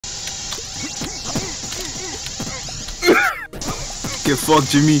Get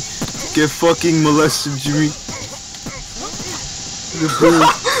fucked, Jimmy. Get fucking molested, Jimmy.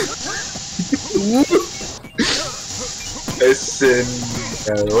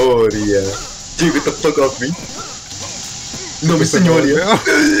 Escenoria. Dude, get the fuck off me. No, mi signoria.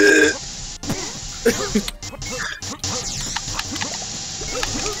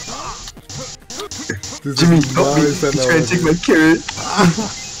 Jimmy, help me. He's trying to take my carrot.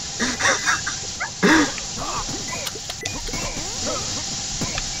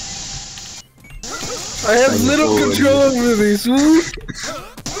 I have little control over this.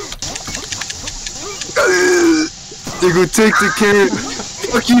 They go take the carrot.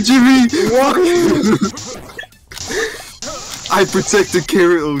 Fuck you, Jimmy. I protect the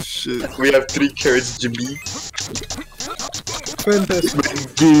carrot. Oh shit. We have 3 carrots, Jimmy. Fantastic. My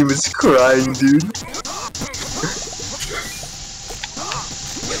game is crying, dude.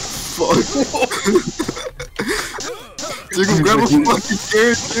 Fuck. Jiggle, grab a fucking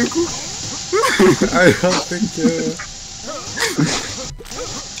carrot, Jiggle. I don't think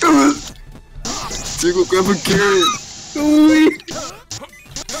Jiggle, grab a carrot.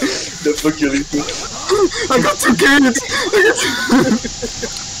 The fuck you leave me? I got 2 carrots.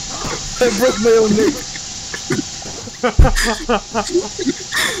 I broke my own neck.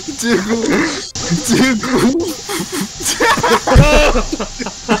 Jiggle. Jiggle.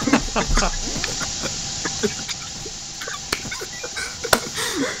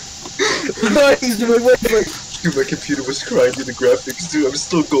 Nice, my Wi-Fi. Dude, my computer was crying in the graphics, dude. I'm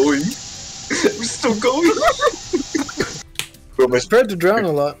still going. I'm still going. Bro, my Tried to drown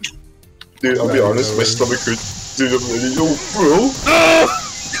a lot. dude, I'll be honest, my stomach hurts. Dude, I'm ready. Yo, bro.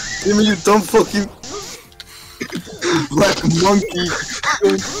 Give me you dumb fucking black monkey.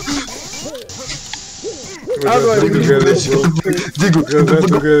 How do I do this, bro? Jiggle, Get that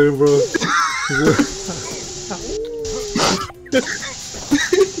together, bro.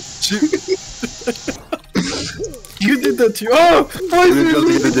 You did that too. Oh! We're gonna jump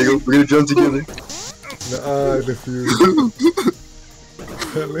together, Jiggle. We're gonna jump together. The fuse.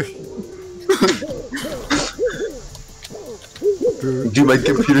 Dude, my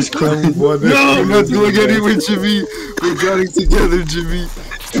computer's crying. No, I'm not doing anywhere, Jimmy. We're getting together, Jimmy.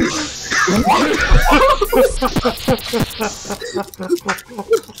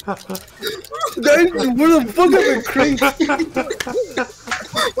 Guys, where the fuck are the crates?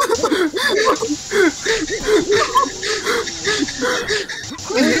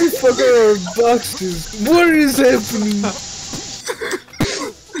 These fucking are boxes. What is happening?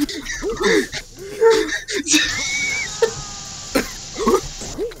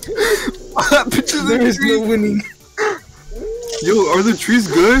 There is no winning. Yo, are the trees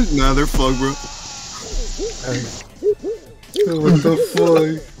good? Nah, they're fucked, bro. What the fuck?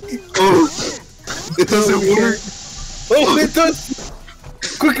 Oh, it doesn't work. Oh, it does!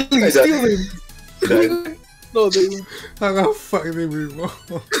 Quickly, steal them! No, they don't. How the fuck did we roll?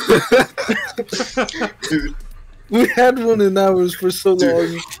 Dude, We had one in ours for so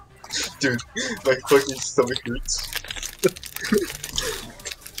long. dude, my fucking stomach hurts.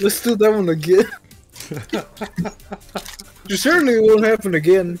 Let's do that one again. Certainly it won't happen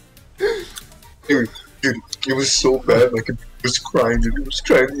again. Dude, it was so bad. My computer was crying, dude. It was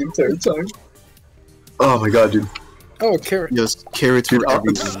crying the entire time. Oh my god, dude. Oh, a carrot. Yes, carrots for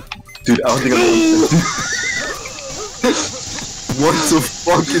everything. Dude, I don't think I'm. What the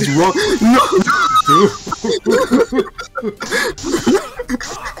fuck is wrong? No!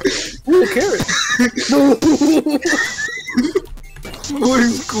 Ooh, a carrot. What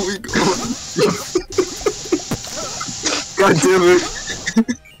is going on? God damn it.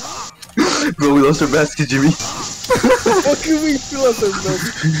 Bro, we lost our basket, Jimmy. How can we fill up our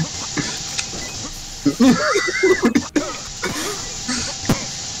basket?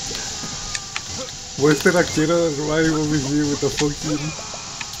 Where's the Akira right over here with the fucking...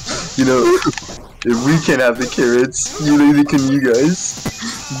 You know, if we can't have the carrots, neither can you guys.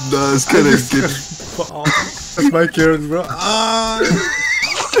 Nah, it's kinda good. That's my carrots, bro. Ah!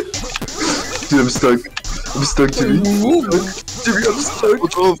 Dude, I'm stuck. I'm stuck, Jimmy. Jimmy, I'm stuck.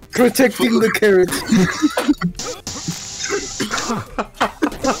 Oh, Protecting the carrots.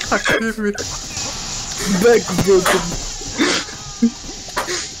 Back broken.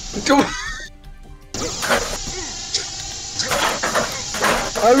 Come on.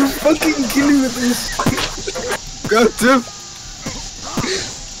 I'm fucking killing with this. God damn.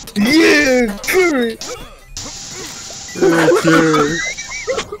 Yeah, carrot. Okay.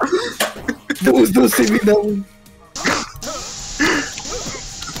 There was no saving that one.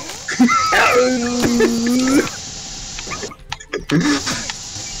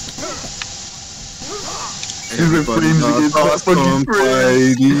 He's been playing against fucking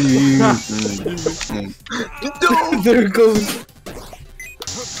fighting. There it goes.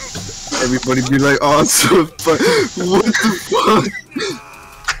 Everybody be like, awesome, but what the fuck?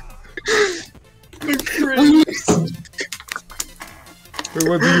 Wait,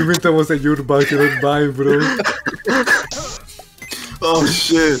 what do you mean that was at your back and mine, bro? Oh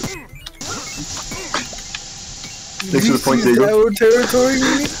shit. Next to the point, This is Diego. our territory.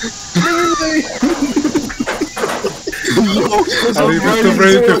 Are you just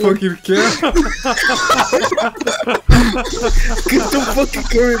ready to fucking kill? Get the fucking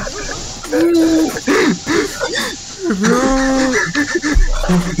current.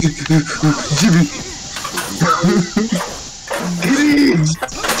 Jimmy!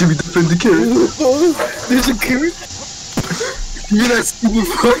 Jimmy, defend the carrot. Oh, there's a carrot. Give me that stupid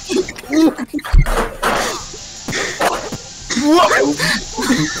fucking. What?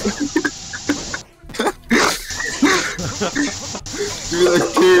 Give me that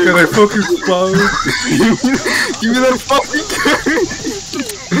carrot. Can I fucking spawn? Give me that fucking carrot.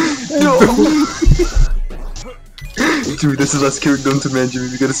 No! Jimmy, this is last carrot done to man, Jimmy.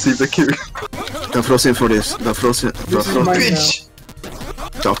 We gotta save that carrot. The frozen for this. The frozen. This is mine Bitch!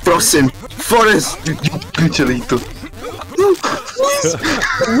 The frozen forest. You bitch, Alito.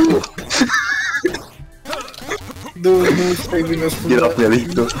 No saving us from Get that. off me,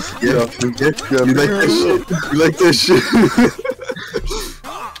 Alito. Get off me. Get off You me. like that shit? You like that shit?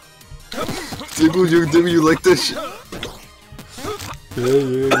 Jimmy, you like that shit?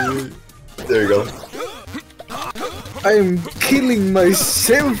 Yeah. There you go. I am killing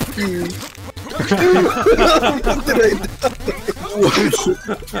myself here. What did I do?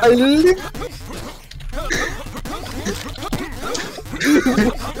 I live.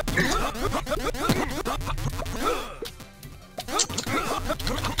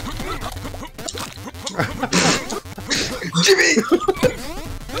 Jimmy!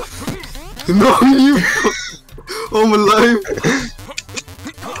 No, you. Oh, I'm alive.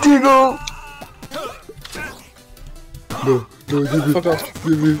 Diego! No, Jimmy. Fuck off.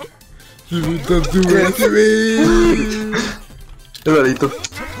 Jimmy, don't do it, Jimmy. Hello, Alito.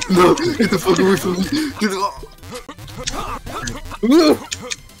 No, get the fuck away from me. Get the.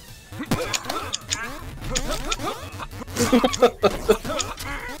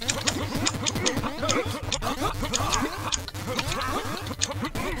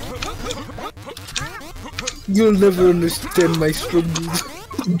 You'll never understand my struggles.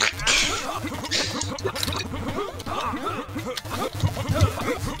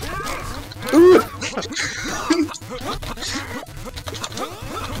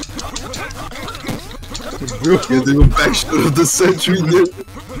 You're the backshot of the century, dude.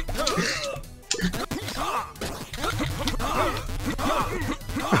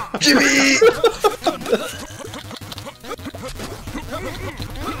 Jimmy!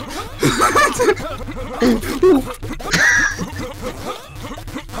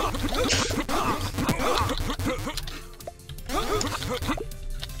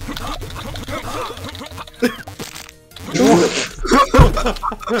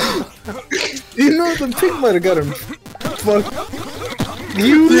 You know the pig might have got him. Fuck.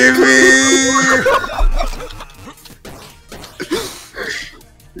 You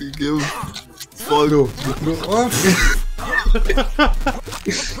You give fuck.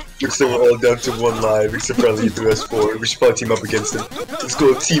 Looks like we're all down to one live, except for Alito S4. We should probably team up against him. Let's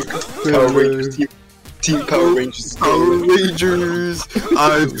go, Team Power Rangers. Team Power Rangers. Power Rangers.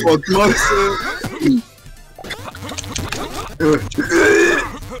 I fucked myself.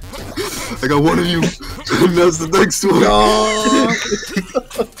 I got one of you, and that's the next one. I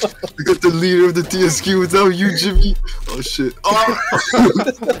got the leader of the TSQ without you, Jimmy. Oh shit. Oh.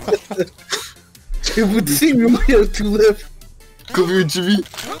 it would seem you might have two left. Come here, Jimmy.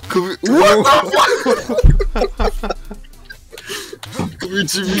 Come here. What the fuck? Come here,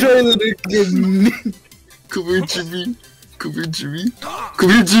 Jimmy. Try to get me. Come here, Jimmy. Come here, Jimmy. Come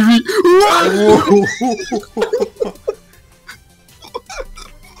here, Jimmy.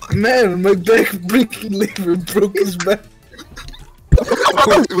 Man, my back breaking labor broke his back.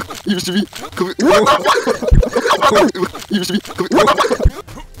 Here, Jimmy. Come here. Here, Jimmy. Come here.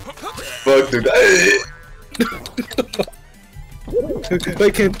 Fuck, dude. I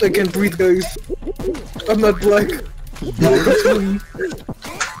can't breathe, guys. I'm not black.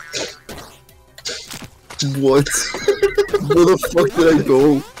 What? Where the fuck did I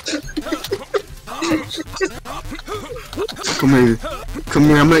go? Come here. Come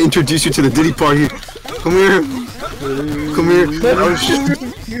here, I'm gonna introduce you to the Diddy party. Come here. Come here. Oh shit.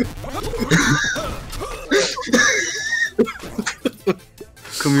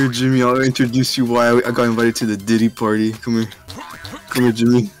 Come Come here, Jimmy. I'll introduce you why I got invited to the Diddy party. Come here. Come here,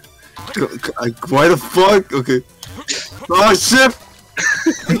 Jimmy. Why the fuck? Okay. Oh shit!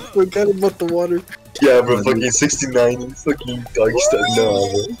 Forgot about the water. Yeah, bro, fucking 69 and fucking doggy style. No,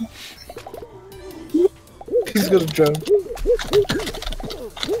 bro. He's gonna drown.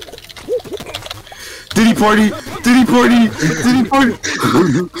 Diddy party! Diddy party! Diddy party!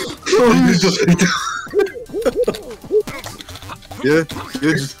 Yeah,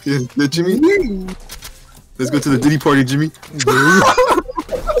 Jimmy. Let's go to the Diddy party, Jimmy.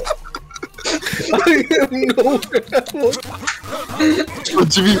 I have nowhere. Oh,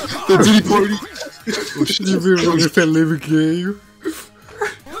 Jimmy, the Diddy party. Oh shit, you're esta leve game.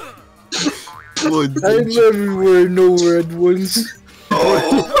 Oh, I'm everywhere, nowhere at once.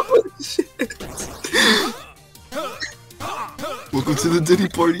 oh shit. Welcome to the Diddy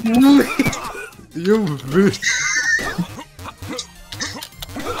party. Yo, bitch.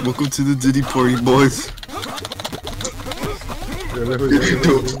 Welcome to the Diddy party, boys.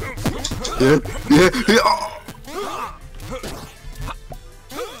 Yeah. Oh.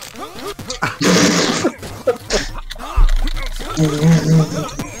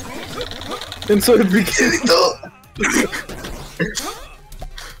 And so it began.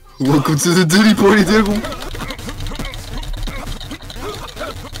 Welcome to the Diddy party, Diego.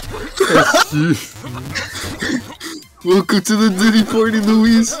 Welcome to the Diddy party,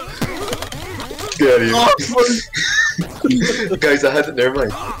 Luis. Get out of here. Guys, I had it. Never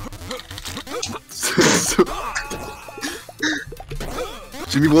mind.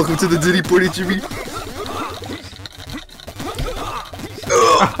 Jimmy, welcome to the Diddy party, Jimmy.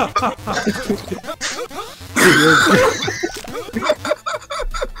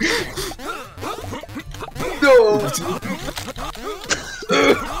 No.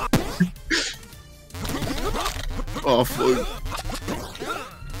 Oh fuck.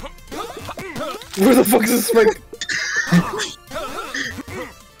 Where the fuck is this spike?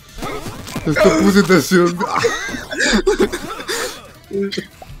 Esta presentación. Dude.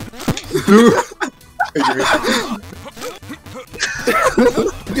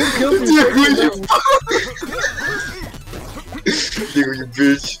 You killed me. Diego, you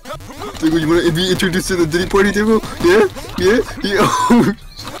bitch. Diego, you wanna be introduced to the Diddy party, Diego? Yeah? Oh,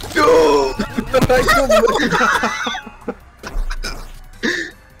 No. I killed him.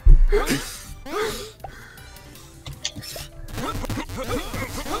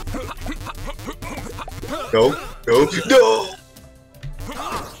 No.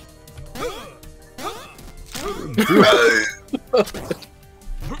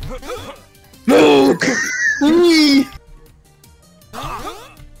 No! Me!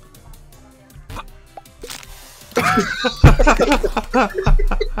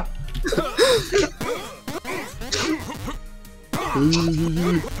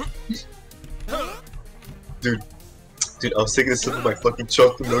 Dude, I was taking a sip of my fucking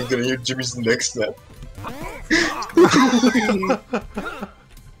chocolate milk and I hear Jimmy's neck snap.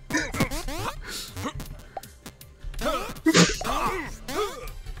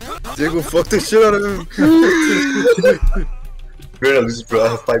 Diego, fuck the shit out of him. You're gonna lose it, bro. I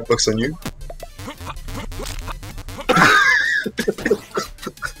have $5 on you.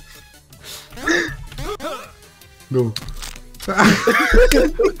 No.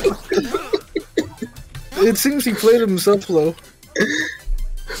 It seems he played himself low.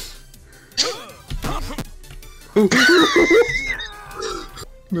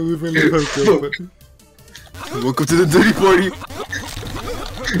 No me duele el alcohol. Welcome to the Diddy party.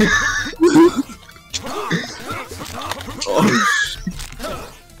 Oh.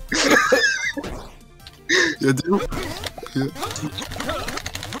 Yeah, Diego. Yeah.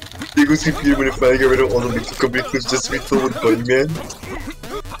 Diego's computer when I finally get rid of all the mixed company clips just to be filled with Bunny Man.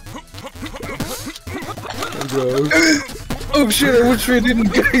 Oh shit, I wish we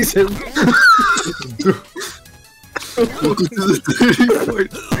didn't guys him. Welcome to the Diddy party.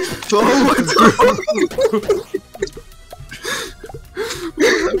 Oh my god.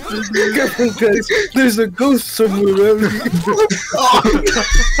 Guys, there's a ghost somewhere around here.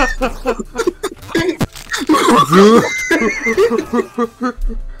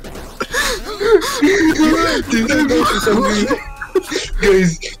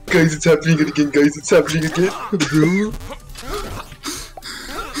 Guys, it's happening again, guys, it's happening again.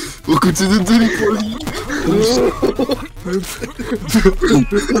 Welcome to the Diddy party.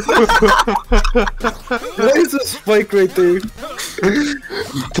 Why is a spike right there?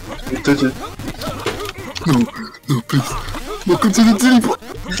 Touch it. No, please. Welcome to the Diddy party.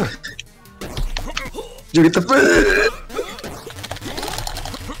 You get the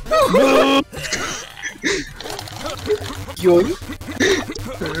Yoink.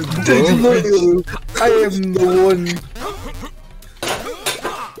 I am the one.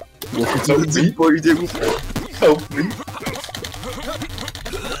 Welcome to the party, Diego. Help me.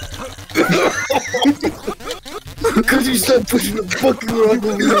 Cause you start pushing the fucking rock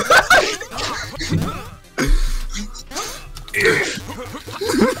over here.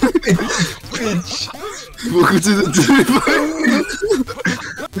 Bitch. Welcome to the party.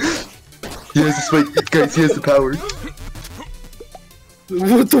 He has the spike. Guys, he has the power.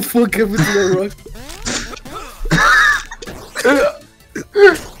 What the fuck happened to that rock?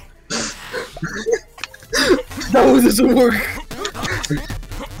 That one doesn't work.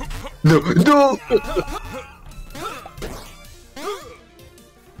 No, no!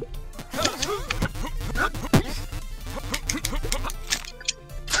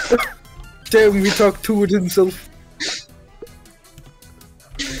 Damn, we talked to it himself.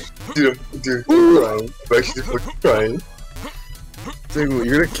 Dude, I'm crying. I'm actually fucking crying. Diego,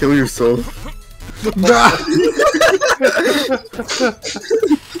 you're gonna kill yourself. Of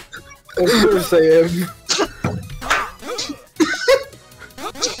course I am.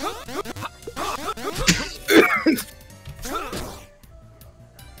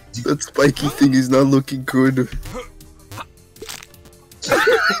 That spiky thing is not looking good.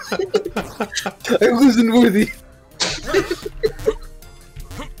 I wasn't worthy.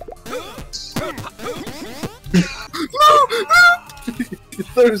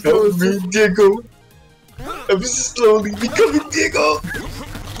 Help me, Diego. I'm slowly becoming Diego.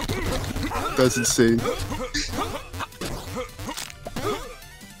 That's insane.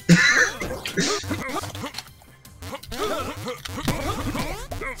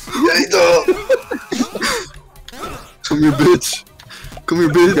 Come here, bitch. Come here,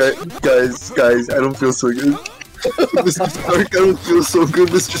 bitch. Guys, I don't feel so good. Mr. Stark, I don't feel so good,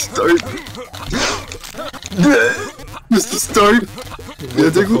 Mr. Stark. Mr. Stark. Yeah,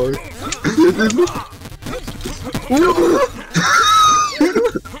 Diego. Yeah, Diego.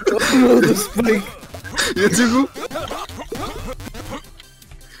 Oh, the spike. Yeah, Diego.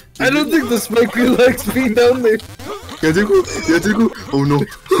 I don't think the spike likes being down there. Yeah, Diego. Yeah, Diego. Oh no.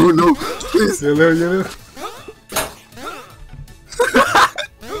 Oh no. Please. Yellow.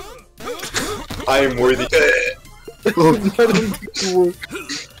 I am worthy. Oh. I don't think it will work.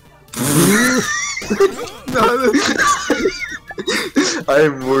 No, I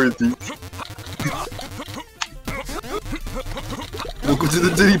am worthy. welcome to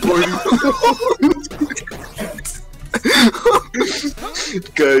the Diddy party.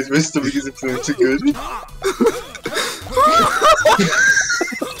 Guys, my stomach isn't feeling too good.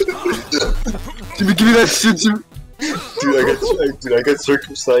 Jimmy, give me that shit, Jimmy. Dude, I got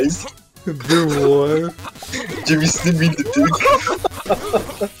circumcised. Do what? Jimmy snipped me in the dick.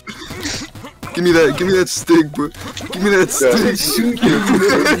 Give me that stick, bro. Give me that stick. Shoot you.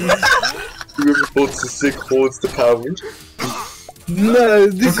 Whoever holds the stick holds the power. Nah,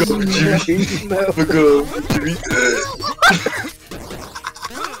 this Fuck off, is Jimmy. now. Fuck off, Jimmy.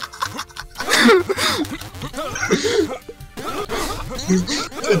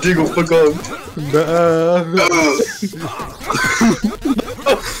 Diggle, fuck off. Nah.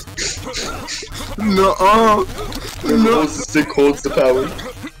 No. Whoever holds the stick holds the power.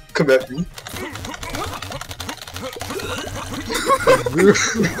 Come at me.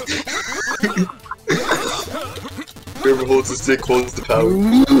 Whoever holds the stick holds the power.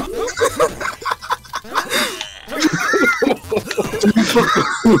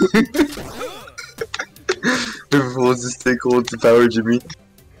 Whoever holds the stick holds the power, Jimmy.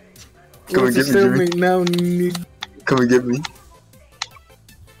 Come and get me, Jimmy. Now, need. Come and get me.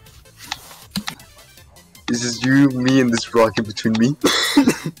 It's just you, me, and this rocket between me.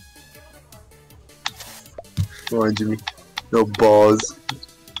 Come on, Jimmy. No balls.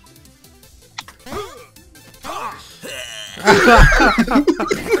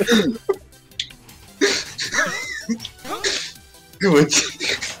 Come on,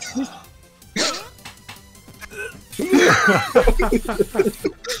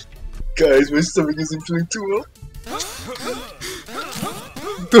 guys, my stomach isn't feeling too well.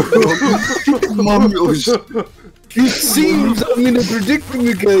 Mommy, oh shit. It seems I'm in a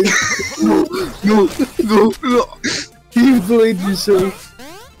predicament, guys. No. You played yourself.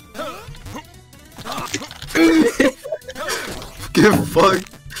 Get fucked.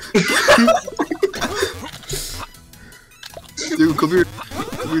 Diego, come here.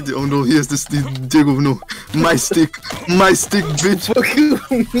 Oh no, he has this. Diego, no. My stick, bitch. Fuck you,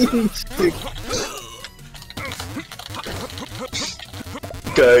 mean stick.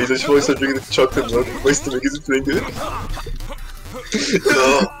 Guys, I should probably start drinking the chocolate milk. My stomach isn't feeling good.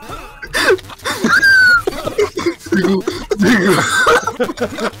 No.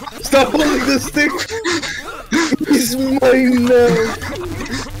 Stop holding the stick! It's mine now!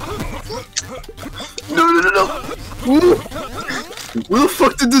 No. Woo! Where the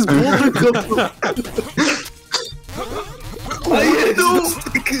fuck did this boulder come from? The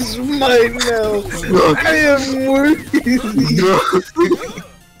stick is mine now! No. I am worthy! No.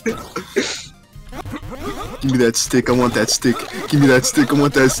 Give me that stick, I want that stick. Give me that stick, I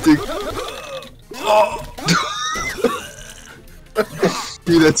want that stick.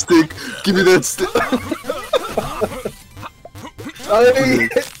 Give me that stick. Give me that stick. I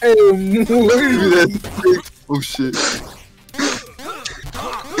am Give me worthy! that stick. Oh shit.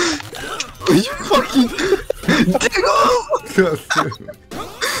 Are you fucking Diggle?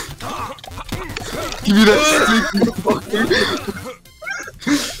 Give me that stick, you fucker.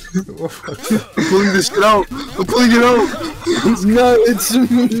 I'm pulling this shit out. I'm pulling it out. No, it's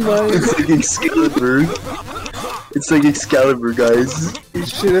mine! It's like Excalibur. It's like Excalibur, guys.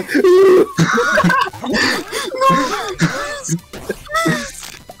 Shit.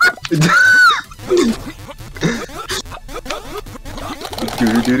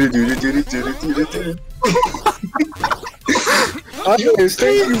 Yes,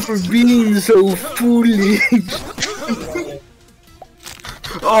 thank you for being so foolish.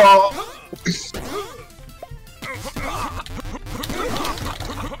 Oh.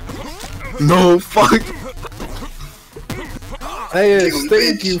 No, fuck. Yes,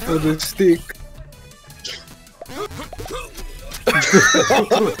 thank you for the stick.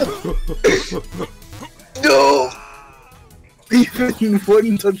 No! Even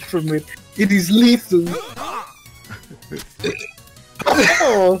one touch from it, it is lethal.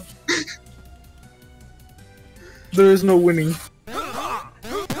 Oh. There is no winning.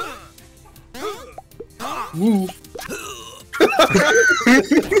 Woo.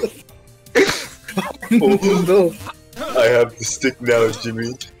 Oh, No. I have the stick now,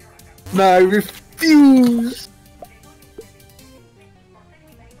 Jimmy. Nah, I refuse.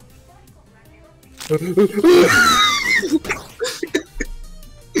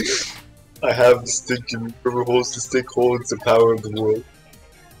 I have the stick, Jimmy. Whoever holds the stick holds the power of the world.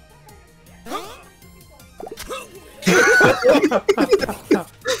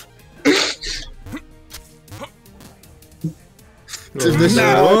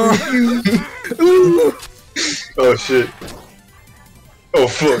 Nah. Oh shit. Oh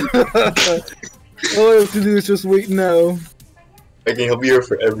fuck. All I have to do is just wait now. I can help you here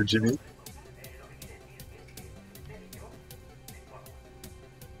forever, Jimmy.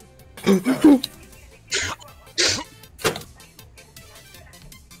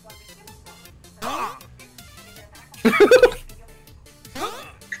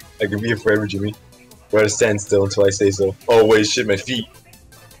 I can be here forever, Jimmy. We're at a standstill until I say so. Oh wait, shit, my feet.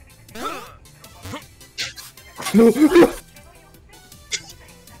 No.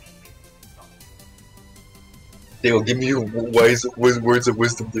 They will give me wise words of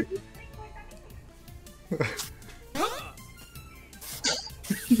wisdom, dude.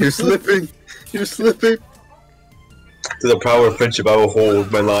 You're slipping. You're slipping. To the power of friendship, I will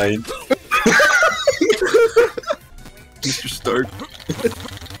hold my line. Mr. Stark.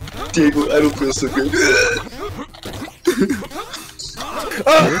 Diego, I don't feel so good.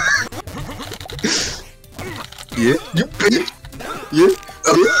 Yeah? You bitch! Yeah?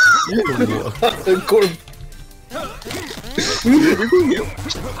 Corb.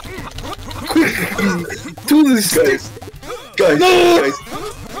 To the stick.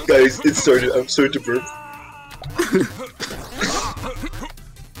 Guys, it started. I'm sorry to burp.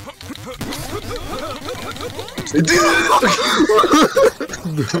 It did it!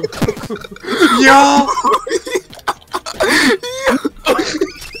 Yo!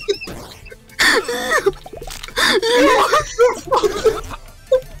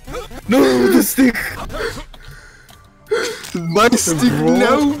 No, the stick. My stick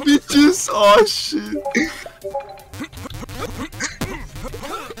now, bitches! Oh shit!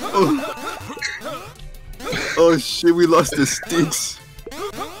 Oh shit, we lost the sticks!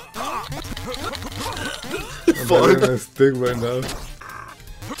 I'm having a stick right now.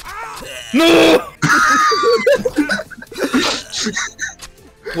 No!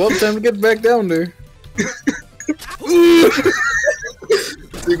 Well, time to get back down there.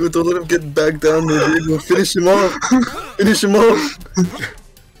 Diego, don't let him get back down there, Diego. Finish him off! Finish him off!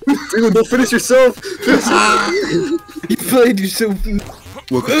 Diego, don't finish yourself! Finish You played yourself.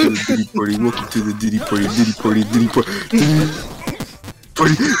 Welcome to the Diddy party, welcome to the Diddy party, Diddy party, Diddy party, Diddy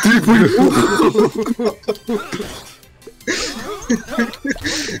party!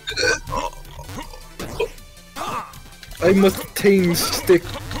 I must tame stick.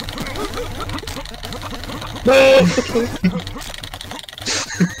 No!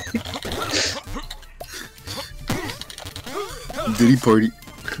 Diddy party.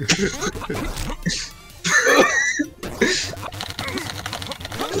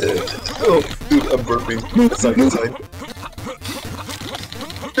 Oh, dude, I'm burping. That's not good sign.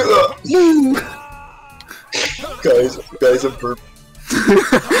 Guys, I'm burping.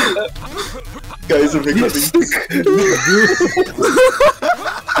 Guys, I'm hiccuping.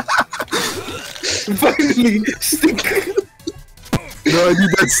 Finally, stick. No, I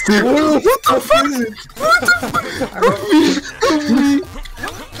need that stick. What the fuck is it? Help me!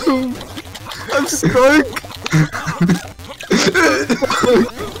 I'm stuck.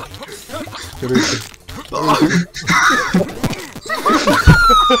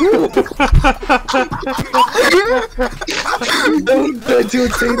 Don't try to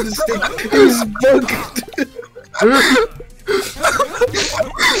attain the stick. He's bugged.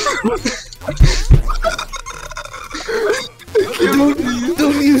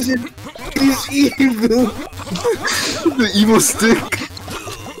 Don't use it. He's evil. The evil stick.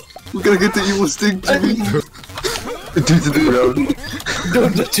 We gotta get the evil stick, Jimmy. Dude to the ground.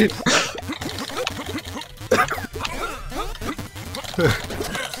 Don't touch it.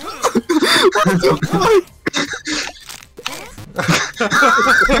 What the fuck?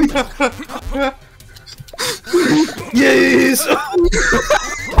 Yes!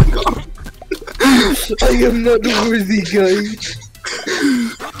 I am not worthy, guy.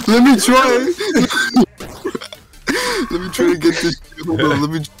 Let me try. Let me try to get this. Hold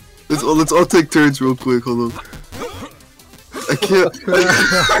on, let's all take turns real quick. Hold on. I can't.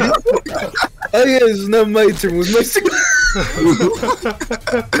 Oh yeah, it's not my turn. It was my second.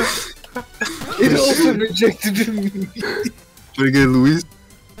 It also rejected me. Try to get it, Luis.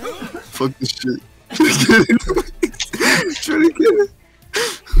 Fuck this shit. Try to get it. Try to get it.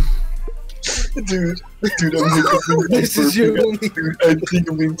 Dude, I'm hiccuping. This is your only. Dude, I think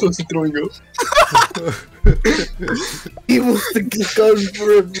I'm being close to throwing up. He wants to get gone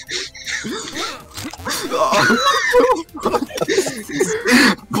forever.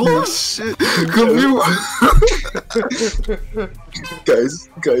 Bullshit. Come here. Guys,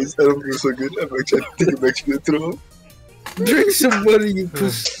 I don't feel so good. I think I'm actually gonna throw up. Drink some water, you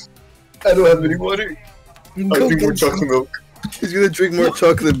puss. I don't have any water. I'll drink more chocolate milk. He's gonna drink more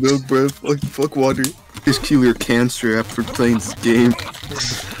chocolate milk, bro. Fuck water. Just kill your cancer after playing this game.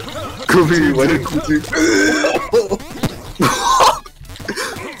 Come here, Why did you do?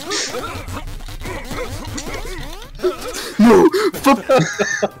 No! Fuck!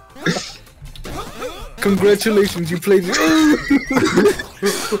 Congratulations, you played it.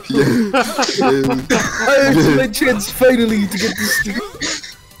 I have my chance finally to get this stick.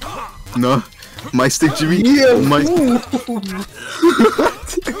 No. My stick, Jimmy? Yeah, My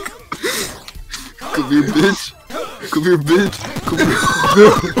Come here, bitch. Come here, bitch. Come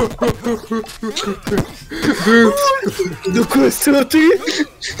here. The question.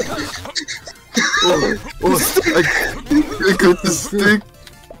 Oh, I got the stick.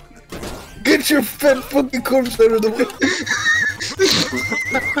 Get your fat fucking corpse out of the way.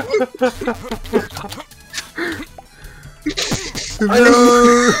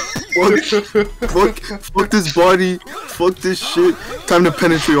 Fuck this body. Fuck this shit. Time to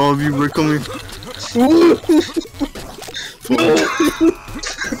penetrate all of you. We're coming.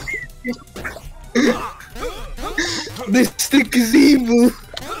 This stick is evil.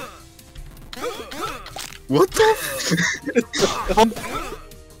 What the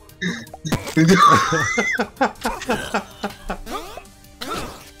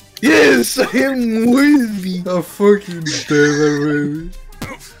Yes, I am worthy. I'm fucking dead already.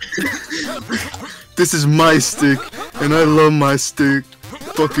 This is my stick, and I love my stick.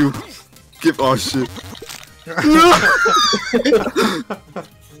 Fuck you. Give aw shit. No!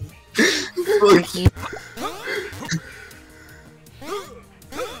 Fuck you.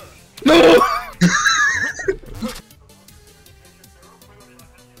 No!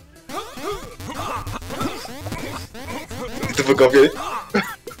 Get the fuck off here.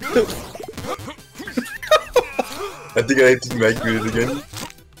 I think I hit the mic muted again.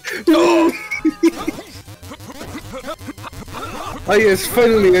 No! Oh yes,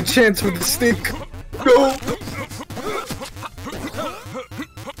 finally a chance with the stick. No!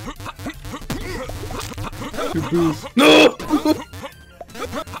 No!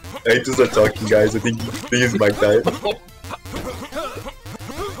 I hate to start talking, guys. I think his mic died.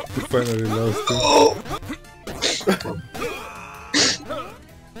 You finally lost him. Oh!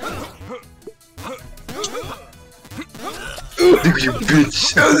 Look, you bitch!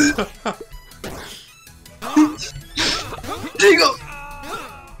 Jingle!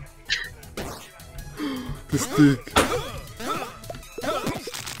 The stick.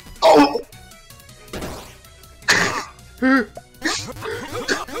 Oh!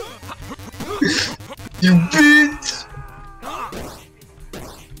 You bitch!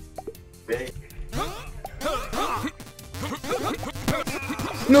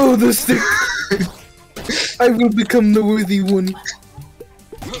 No, the stick! I will become the worthy one.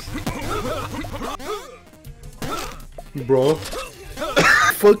 Bro.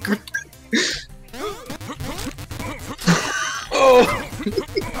 Fuck. Oh!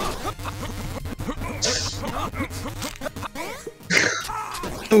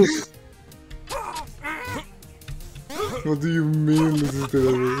 Oh. What do you mean this is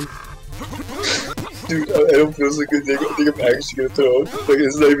the Dude, I don't feel so good. I think I'm actually gonna throw up. Like,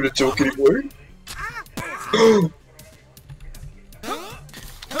 it's not even a joke anymore.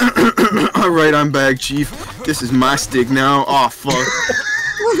 Alright, I'm back, Chief. This is my stick now. Oh fuck.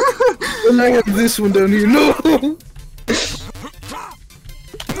 And I have this one down here. No!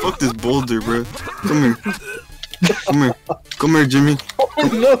 Fuck this boulder, bro. Come here. Come here. Come here, Jimmy.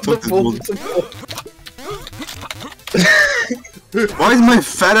 No, Fuck the this boulder. bolt. Why is my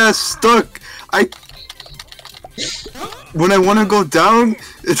fat ass stuck? When I want to go down,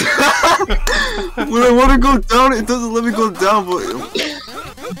 it's when I want to go down, it doesn't let me go down. But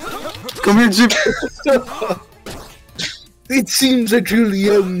come here, Jimmy. It seems I truly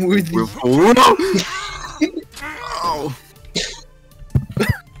am worthy. Oh, no. Oh.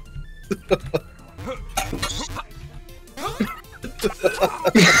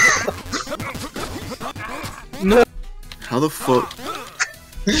 No, How the fuck?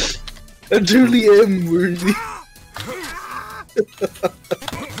 I truly am worthy.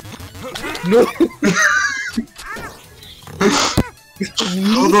 No.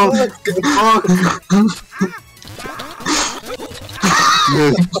 How the fuck?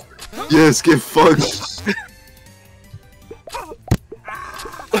 Yes, yes, get fucked.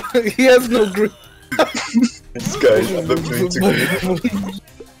 He has no grip. This guy, I'm not feeling too good.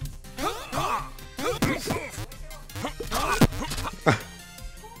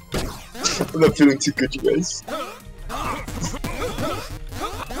 I'm not feeling too good, you guys.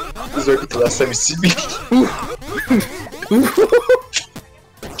 This might be the last time you see me.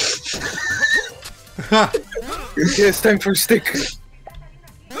 Yeah, it's time for a stick.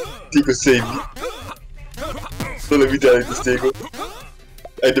 Tigo, save me. Don't let me die like this, Tigo.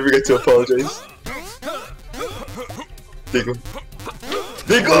 I never get to apologize. Tigo.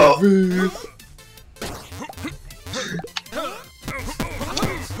 Tigo!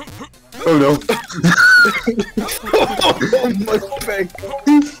 Oh no. Oh my back.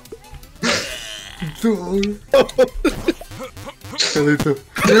 Dude. Calito.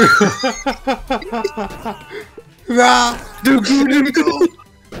 Nah. Tigo!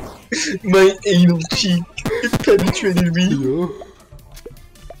 My anal cheek, it penetrated me. Yo.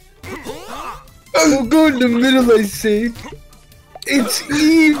 I'll go in the middle, I say. It's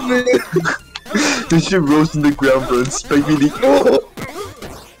even. This shit rose in the ground, bro, and spiked me in the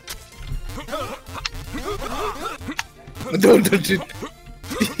Don't touch it.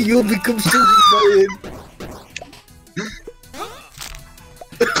 You'll become Super Saiyan.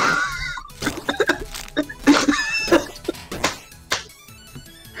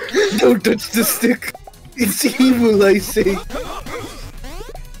 Don't touch the stick. It's evil, I say.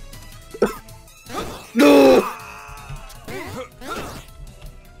 No!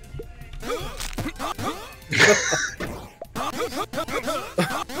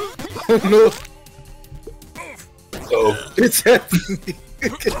 Oh no! Oh, It's happening!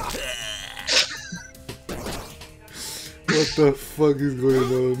 What the fuck is going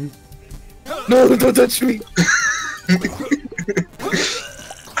on? No, don't touch me!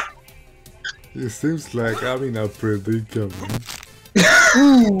 It seems like I'm in a predicament.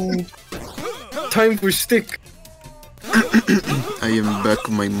 Ooh. Time for stick. I am back,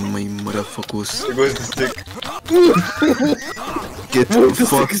 my motherfuckers. there goes the stick. Get Move the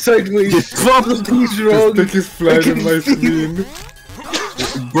fucked. stick sideways. Get fucked. Something's The wrong. stick is flying on my screen.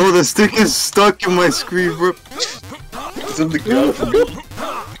 Bro, the stick is stuck in my screen, bro. It's on the ground for me.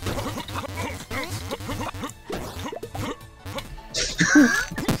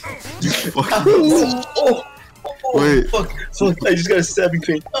 You fucking. Oh, Wait. fuck, I just got a stabbing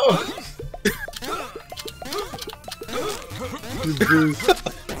pain. Oh.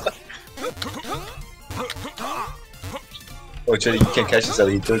 Oh, Jenny, you can't catch this out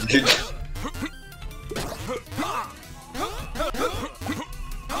of you, don't you?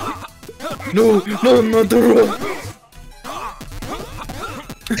 No, no, not the rope.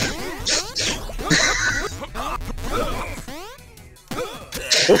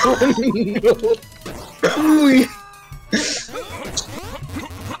 Oh no.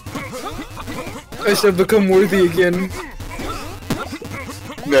 I shall become worthy again.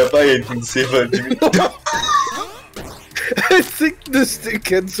 No, if I had anything to say about Jimmy. I think the stick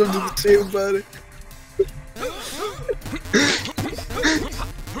had something to say about it.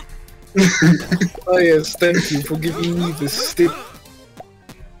 Oh yes, thank you for giving me the stick.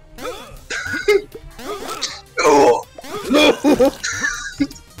 Oh! No!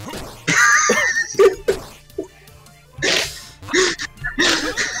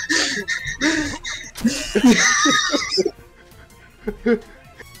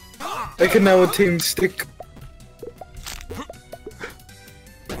 I can now attain stick.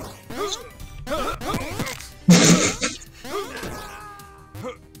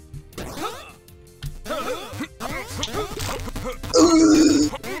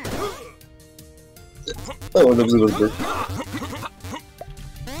 Oh, that was a little bit.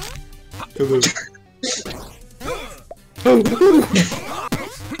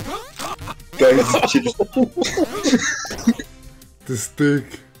 Guys, chill. The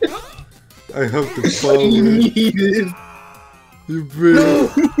stick. I have the power. I need it. You bring.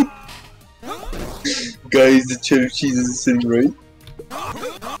 Guys, the cheddar cheese is sitting right.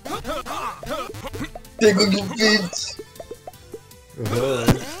 Take a good bitch.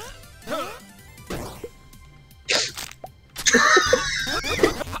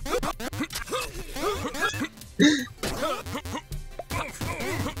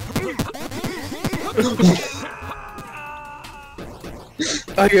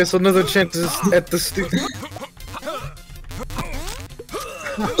 I guess another chance is at the stick.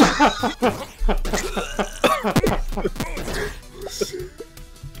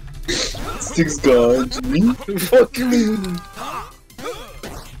 Stick's gone, Jimmy. Fuck me.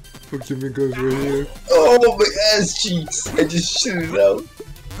 Fuck you, me goes right here. Oh, my ass cheeks. I just shit it out.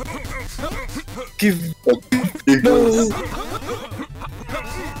 Give. It No. goes.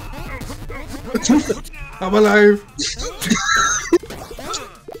 I'm alive.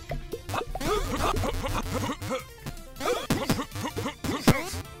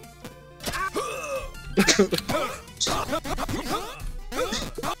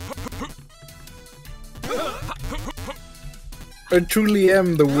 I truly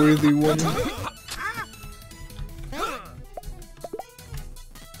am the worthy one.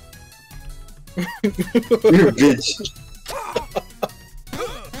 You're a bitch.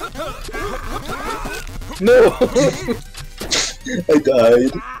 No! I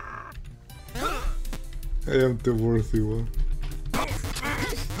died. I am the worthy one.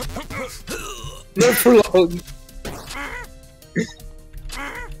 Not for long.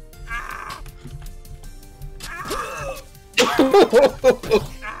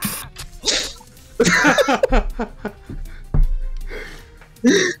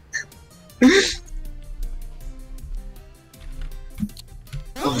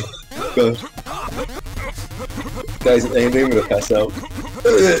 God. Guys, I think I'm gonna pass out.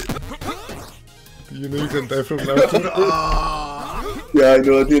 You know you can die from laughter. Yeah, I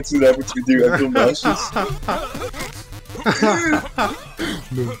know, I think that's what happened to me too. I feel nauseous.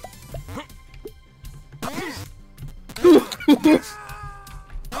 No.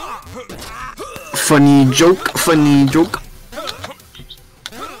 Funny joke, funny joke.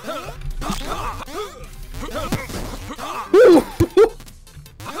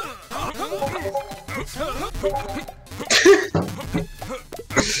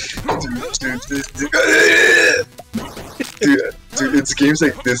 Dude, it's games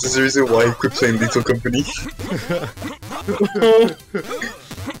like this is the reason why I quit playing Lethal Company.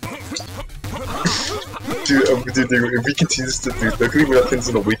 Dude, if we continue this to dude, luckily we're not playing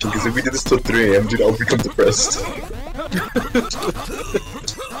on a weekend, because if we did this till 3 AM, dude, I'll become depressed.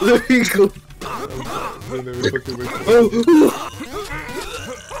 There you go. I never fucking wait. Oh.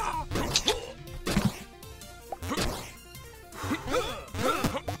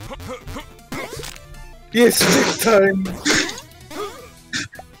 Yes, stick time.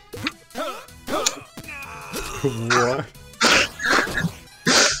 What?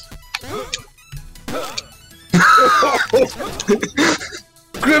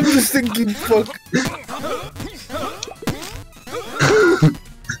 Grab the stinking fuck.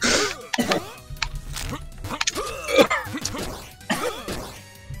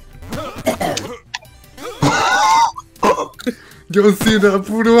 John Cena,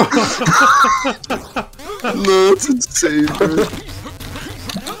 puro. No, that's insane, bro.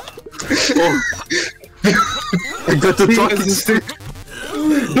 Oh. I got the talking stick.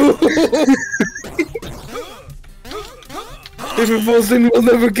 No. If it falls in, we'll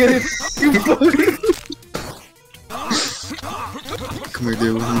never get it. You fuck. Come here,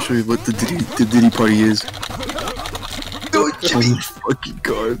 dude. Let me show you what the Diddy party is. No, Oh Jimmy. my fucking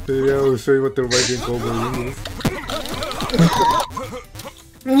god. Yeah, I'll show you what the right hand combo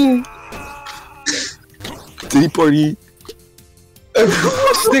is. Diddy party.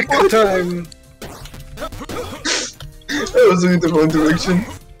 Stick time. I was in the wrong direction.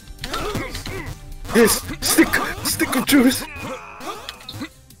 Yes, stick of juice.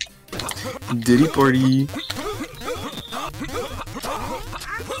 Diddy party.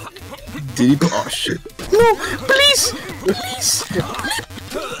 Diddy. Oh shit. No, please, please.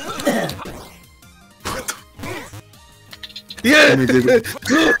 Yeah. Come here, Diddy.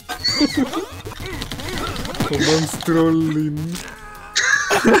 Come on, strolling.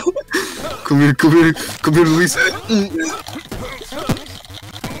 Come here, Luis.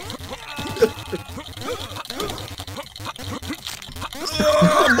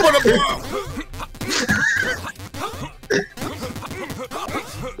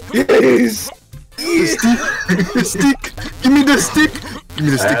 Yes. The stick. Give me the stick. Give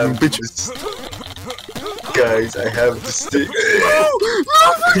me the stick, you bitch. Guys, I have the stick.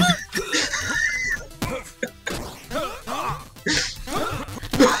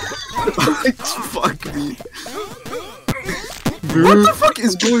 Fuck me. What the fuck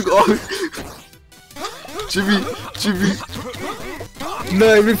is going on? Jimmy. No,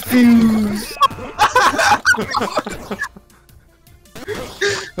 I refuse.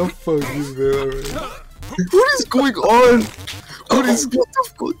 How fuck is that already? What is going on? What the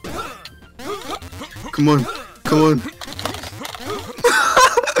fuck? Come on. Come on.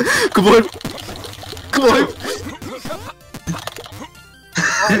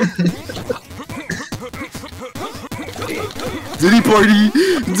 Diddy party!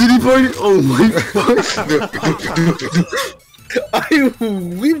 Oh my god! I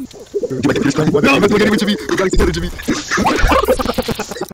win. No! Jimmy!